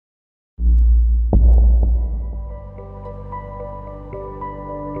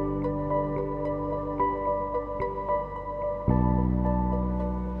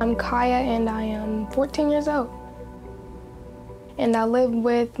I'm Kyah and I am 14 years old. And I live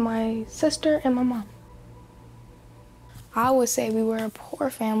with my sister and my mom. I would say we were a poor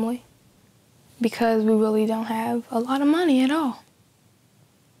family because we really don't have a lot of money at all.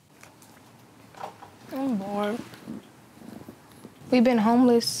 I'm bored. We've been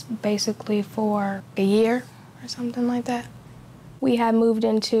homeless basically for a year or something like that. We had moved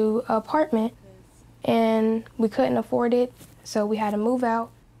into an apartment and we couldn't afford it, so we had to move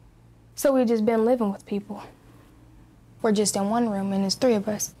out. So we've just been living with people. We're just in one room and it's 3 of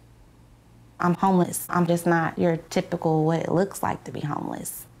us. I'm homeless. I'm just not your typical what it looks like to be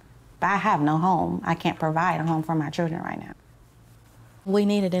homeless. But I have no home. I can't provide a home for my children right now. We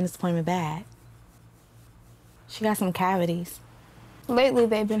need a dentist appointment bad. She got some cavities. Lately,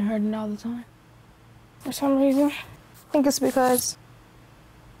 they've been hurting all the time. For some reason. I think it's because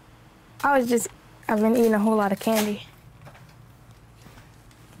I've been eating a whole lot of candy.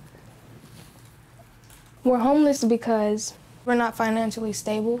 We're homeless because we're not financially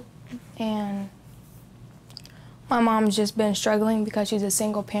stable, and my mom's just been struggling because she's a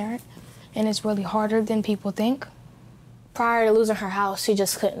single parent, and it's really harder than people think. Prior to losing her house, she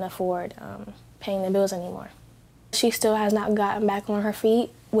just couldn't afford paying the bills anymore. She still has not gotten back on her feet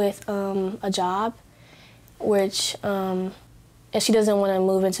with a job, which, and she doesn't want to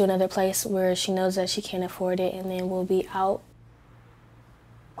move into another place where she knows that she can't afford it and then will be out.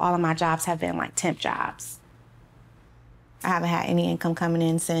 All of my jobs have been like temp jobs. I haven't had any income coming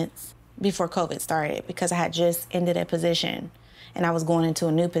in since before COVID started because I had just ended a position and I was going into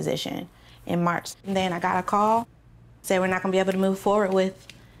a new position in March. And then I got a call, said we're not gonna be able to move forward with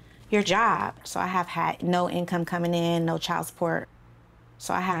your job. So I have had no income coming in, no child support.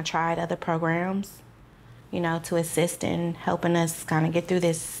 So I had tried other programs, you know, to assist in helping us kind of get through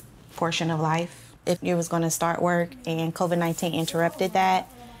this portion of life. If you was gonna start work and COVID-19 interrupted that,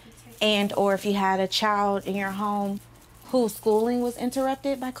 and or if you had a child in your home whose schooling was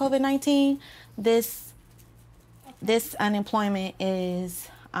interrupted by COVID-19, this unemployment is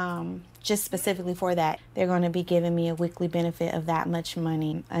just specifically for that. They're going to be giving me a weekly benefit of that much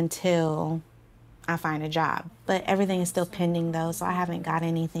money until I find a job. But everything is still pending though, so I haven't got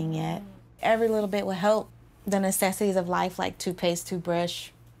anything yet. Every little bit will help. The necessities of life like toothpaste, toothbrush,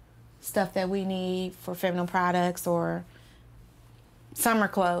 stuff that we need for feminine products, or summer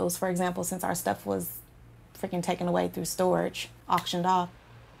clothes, for example, since our stuff was freaking taken away through storage, auctioned off.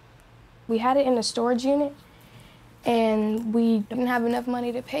 We had it in a storage unit, and we didn't have enough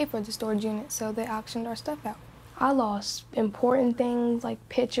money to pay for the storage unit, so they auctioned our stuff out. I lost important things like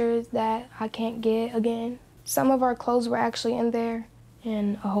pictures that I can't get again. Some of our clothes were actually in there,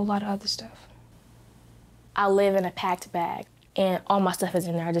 and a whole lot of other stuff. I live in a packed bag, and all my stuff is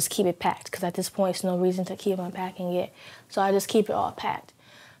in there. I just keep it packed, because at this point, there's no reason to keep unpacking it. So I just keep it all packed.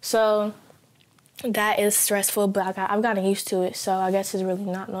 So that is stressful, but I've gotten used to it, so I guess it's really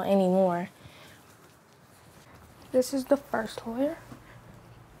not anymore. This is the first layer.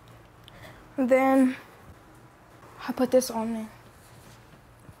 And then I put this on there.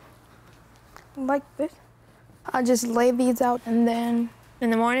 Like this. I just lay these out, and then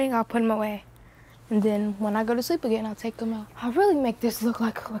in the morning, I'll put them away. And then when I go to sleep again, I'll take them out. I really make this look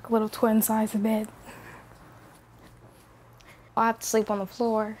like a little twin-sized bed. I have to sleep on the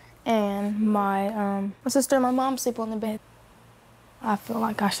floor, and my sister and my mom sleep on the bed. I feel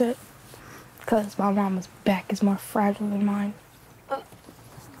like I should, because my mama's back is more fragile than mine. I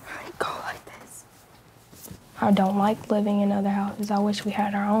go like this. I don't like living in other houses. I wish we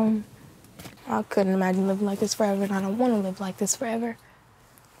had our own. I couldn't imagine living like this forever, and I don't want to live like this forever.